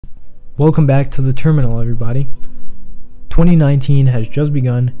Welcome back to the terminal, everybody. 2019 has just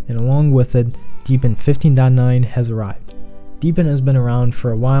begun, and along with it, Deepin 15.9 has arrived. Deepin has been around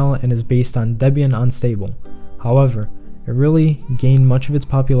for a while and is based on Debian Unstable. However, it really gained much of its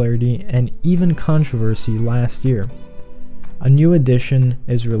popularity and even controversy last year. A new edition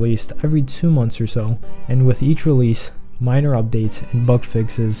is released every 2 months or so, and with each release, minor updates and bug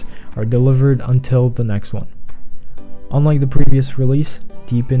fixes are delivered until the next one. Unlike the previous release,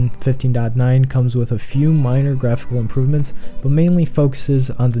 Deepin 15.9 comes with a few minor graphical improvements, but mainly focuses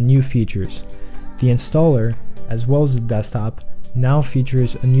on the new features. The installer, as well as the desktop, now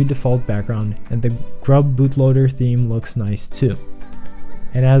features a new default background, and the Grub bootloader theme looks nice too.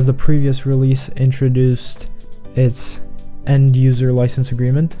 And as the previous release introduced its end user license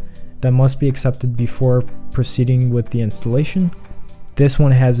agreement that must be accepted before proceeding with the installation, this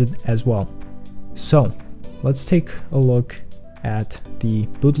one has it as well. So let's take a look at the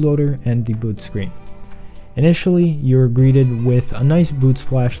bootloader and the boot screen. Initially, you're greeted with a nice boot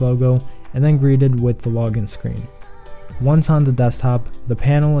splash logo and then greeted with the login screen. Once on the desktop, the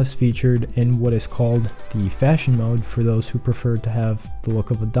panel is featured in what is called the fashion mode for those who prefer to have the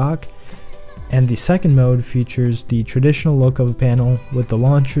look of a dock, and the second mode features the traditional look of a panel with the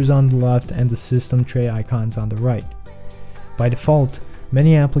launchers on the left and the system tray icons on the right. By default,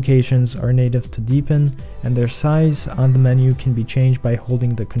 many applications are native to Deepin, and their size on the menu can be changed by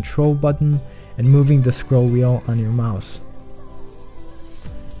holding the control button and moving the scroll wheel on your mouse.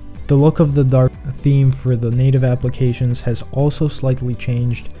 The look of the dark theme for the native applications has also slightly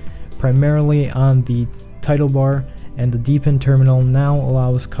changed, primarily on the title bar, and the Deepin terminal now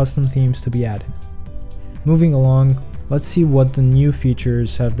allows custom themes to be added. Moving along, let's see what the new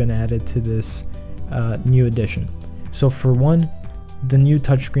features have been added to this new edition. So for one, the new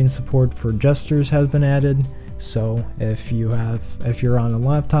touchscreen support for gestures has been added. So if you're on a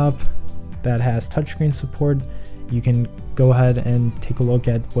laptop that has touchscreen support, you can go ahead and take a look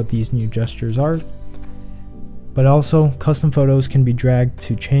at what these new gestures are. But also, custom photos can be dragged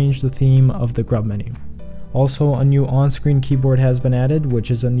to change the theme of the Grub menu. Also, a new on-screen keyboard has been added, which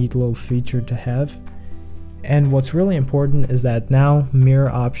is a neat little feature to have. And what's really important is that now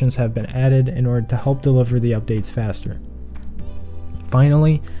mirror options have been added in order to help deliver the updates faster.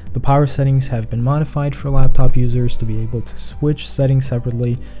 Finally, the power settings have been modified for laptop users to be able to switch settings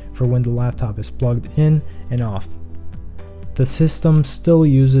separately for when the laptop is plugged in and off. The system still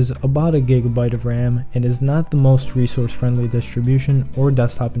uses about 1 GB of RAM and is not the most resource-friendly distribution or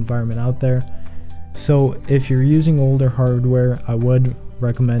desktop environment out there. So if you're using older hardware, I would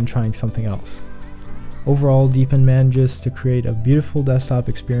recommend trying something else. Overall, Deepin manages to create a beautiful desktop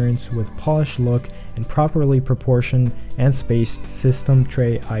experience with polished look and properly proportioned and spaced system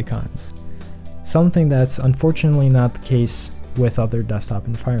tray icons. Something that's unfortunately not the case with other desktop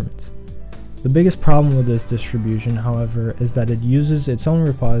environments. The biggest problem with this distribution, however, is that it uses its own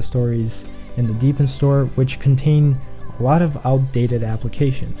repositories in the Deepin store, which contain a lot of outdated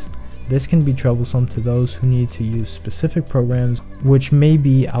applications. This can be troublesome to those who need to use specific programs which may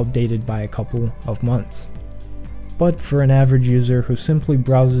be outdated by a couple of months. But for an average user who simply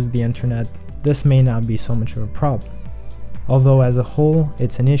browses the internet, this may not be so much of a problem. Although as a whole,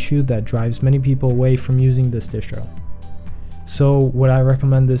 it's an issue that drives many people away from using this distro. So would I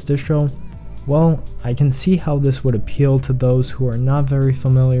recommend this distro? Well, I can see how this would appeal to those who are not very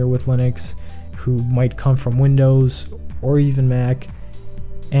familiar with Linux, who might come from Windows or even Mac,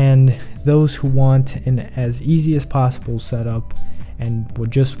 and those who want an as easy as possible setup and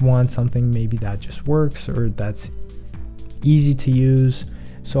would just want something maybe that just works or that's easy to use.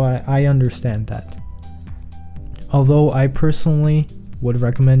 So I understand that. Although I personally would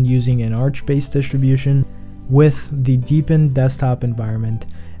recommend using an Arch-based distribution with the Deepin desktop environment,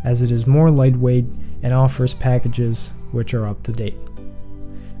 as it is more lightweight and offers packages which are up to date.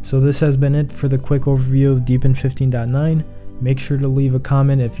 So this has been it for the quick overview of Deepin 15.9. Make sure to leave a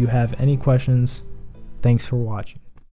comment if you have any questions. Thanks for watching.